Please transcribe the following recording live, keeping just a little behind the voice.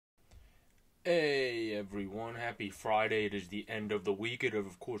Hey everyone, happy Friday. It is the end of the week. It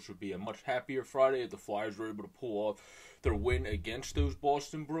of course would be a much happier Friday if the Flyers were able to pull off their win against those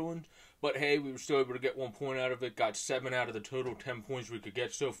Boston Bruins. But hey, we were still able to get 1 point out of it. Got 7 out of the total 10 points we could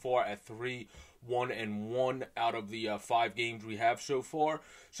get so far at 3-1-1 out of the 5 games we have so far.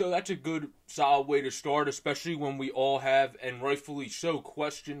 So that's a good solid way to start, especially when we all have, and rightfully so,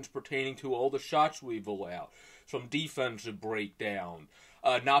 questions pertaining to all the shots we've allowed. Some defensive breakdown,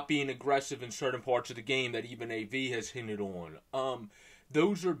 not being aggressive in certain parts of the game that even AV has hinted on.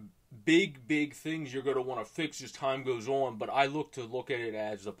 Those are big things you're going to want to fix as time goes on, but I look at it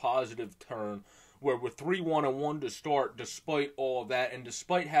as a positive turn where we're 3-1-1 to start despite all of that and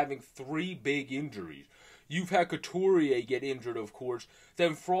despite having 3 big injuries. You've had Couturier get injured, of course.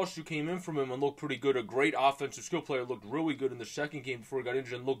 Then Frost, who came in from him and looked pretty good, a great offensive skill player, looked really good in the second game before he got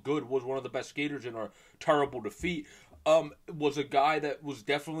injured and looked good, was one of the best skaters in our terrible defeat. Was a guy that was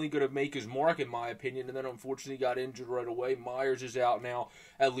definitely going to make his mark, in my opinion, and then unfortunately got injured right away. Myers is out now,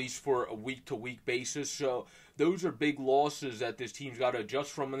 at least for a week-to-week basis, so those are big losses that this team's got to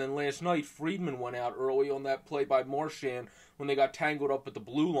adjust from. And then last night, Friedman went out early on that play by Marchand when they got tangled up at the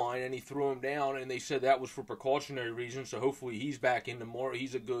blue line, and he threw him down, and they said that was for precautionary reasons, so hopefully he's back in tomorrow.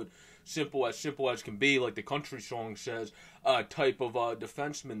 He's a good, simple as can be, like the country song says, type of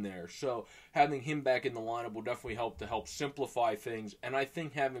defenseman there. So having him back in the lineup will definitely help simplify things. And I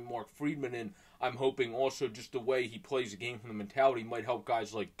think having Mark Friedman in, I'm hoping also just the way he plays the game from the mentality might help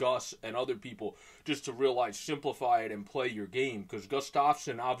guys like Gus and other people just to realize simplify it and play your game. Because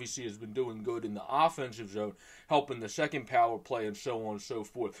Gustafsson obviously has been doing good in the offensive zone, helping the second power play and so on and so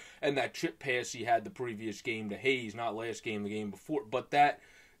forth. And that chip pass he had the previous game to Hayes, not last game, the game before. But that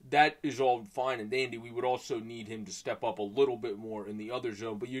is all fine and dandy. We would also need him to step up a little bit more in the other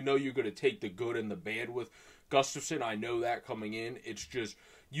zone. But you know you're going to take the good and the bad with Gustafsson. I know that coming in. It's just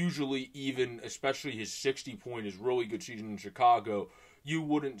usually even, especially his 60-point, his really good season in Chicago, you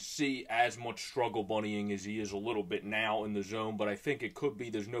wouldn't see as much struggle bunnying as he is a little bit now in the zone. But I think it could be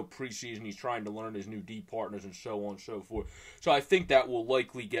there's no preseason. He's trying to learn his new D partners and so on and so forth. So I think that will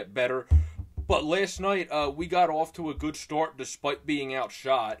likely get better. But last night, we got off to a good start despite being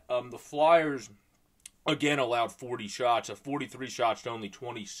outshot. The Flyers, again, allowed 40 shots, 43 shots to only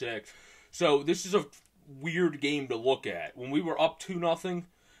 26. So this is a weird game to look at. When we were up 2-0,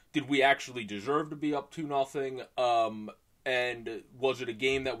 did we actually deserve to be up 2-0? And was it a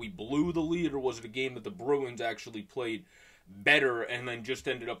game that we blew the lead, or was it a game that the Bruins actually played better and then just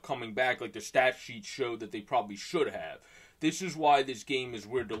ended up coming back like the stat sheet showed that they probably should have? This is why this game is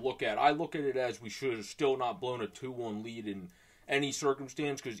weird to look at. I look at it as we should have still not blown a 2-1 lead in any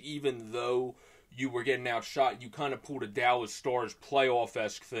circumstance, because even though you were getting outshot, you kind of pulled a Dallas Stars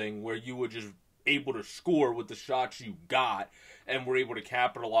playoff-esque thing where you were just able to score with the shots you got and were able to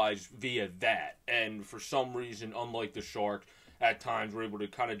capitalize via that. And for some reason, unlike the Sharks, at times were able to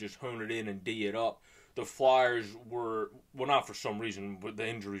kind of just hone it in and D it up. The Flyers were, well, not for some reason, with the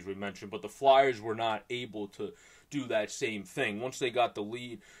injuries we mentioned, but the Flyers were not able to do that same thing. Once they got the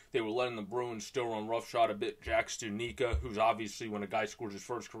lead, they were letting the Bruins still run roughshod a bit. Jack Studnicka, who's obviously, when a guy scores his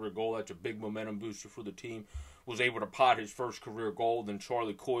first career goal, that's a big momentum booster for the team, was able to pot his first career goal. Then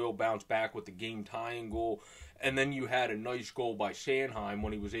Charlie Coyle bounced back with the game-tying goal. And then you had a nice goal by Sanheim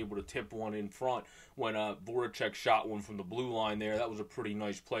when he was able to tip one in front when Voracek shot one from the blue line there. That was a pretty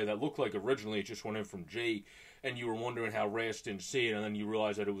nice play. That looked like originally it just went in from Jake, and you were wondering how Rask didn't see it, and then you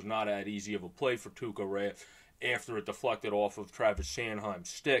realized that it was not that easy of a play for Tuukka Rask after it deflected off of Travis Sanheim's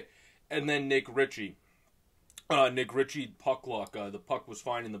stick. And then Nick Ritchie, puck luck. The puck was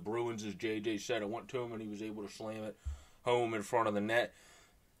fine in the Bruins, as JJ said. It went to him, and he was able to slam it home in front of the net.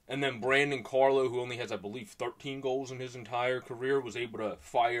 And then Brandon Carlo, who only has, I believe, 13 goals in his entire career, was able to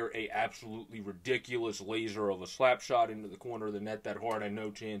fire a absolutely ridiculous laser of a slap shot into the corner of the net that Hart had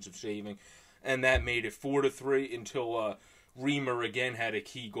no chance of saving. And that made it 4-3 until Reamer again had a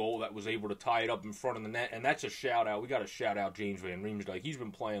key goal that was able to tie it up in front of the net. And that's a shout-out. We got to shout out James Van Riemsdyk. He's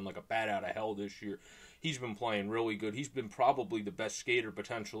been playing like a bat out of hell this year. He's been playing really good. He's been probably the best skater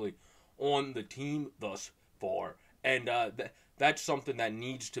potentially on the team thus far. And that's something that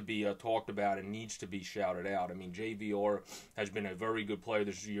needs to be talked about and needs to be shouted out. I mean, JVR has been a very good player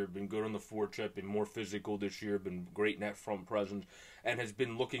this year, been good on the forecheck, been more physical this year, been great net front presence, and has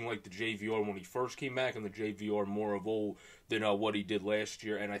been looking like the JVR when he first came back, and the JVR more of old than what he did last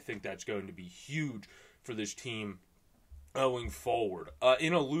year. And I think that's going to be huge for this team going forward.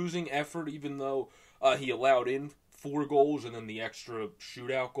 In a losing effort, even though he allowed in 4 goals and then the extra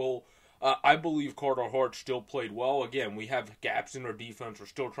shootout goal, I believe Carter Hart still played well. Again, we have gaps in our defense. We're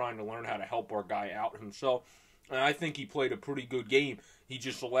still trying to learn how to help our guy out himself. And I think he played a pretty good game. He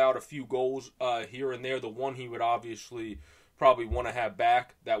just allowed a few goals here and there. The one he would obviously probably want to have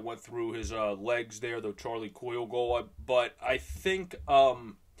back that went through his legs there, the Charlie Coyle goal. But I think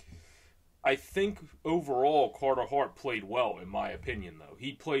overall Carter Hart played well, in my opinion, though.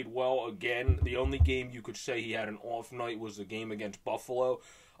 He played well again. The only game you could say he had an off night was the game against Buffalo.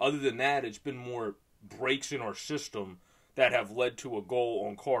 Other than that, it's been more breaks in our system that have led to a goal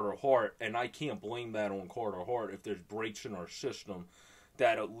on Carter Hart, and I can't blame that on Carter Hart if there's breaks in our system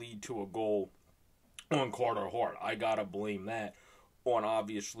that lead to a goal on Carter Hart. I gotta blame that on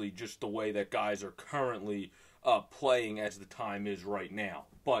obviously just the way that guys are currently playing as the time is right now.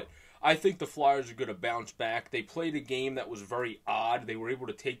 But I think the Flyers are going to bounce back. They played a game that was very odd. They were able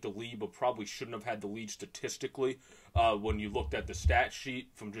to take the lead, but probably shouldn't have had the lead statistically when you looked at the stat sheet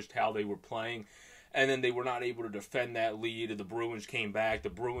from just how they were playing. And then they were not able to defend that lead. The Bruins came back. The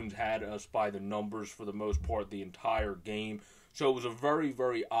Bruins had us by the numbers for the most part the entire game. So it was a very,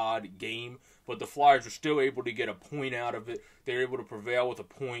 very odd game. But the Flyers were still able to get a point out of it. They were able to prevail with a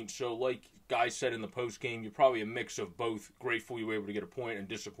point. So like guys said in the postgame, you're probably a mix of both. Grateful you were able to get a point and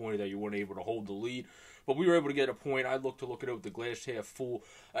disappointed that you weren't able to hold the lead. But we were able to get a point. I look at it with the glass half full.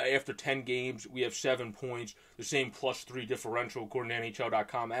 After 10 games, we have 7 points. The same +3 differential according to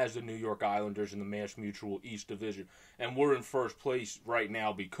NHL.com as the New York Islanders in the Mass Mutual East Division. And we're in first place right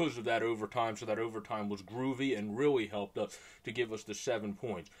now because of that overtime. So that overtime was groovy and really helped us to give us the 7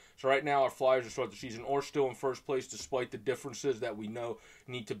 points. So right now our Flyers to start the season are still in first place despite the differences that we know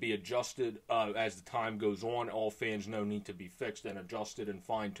need to be adjusted as the time goes on. All fans know need to be fixed and adjusted and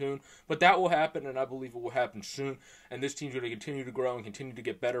fine-tuned. But that will happen, and I believe it will happen soon. And this team's going to continue to grow and continue to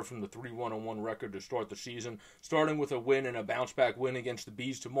get better from the 3-1-1 record to start the season, starting with a win and a bounce-back win against the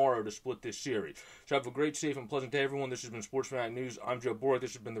Bees tomorrow to split this series. So have a great, safe, and pleasant day, everyone. This has been Sports Fanatic News. I'm Joe Borat.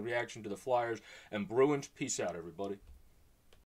 This has been the reaction to the Flyers and Bruins. Peace out, everybody.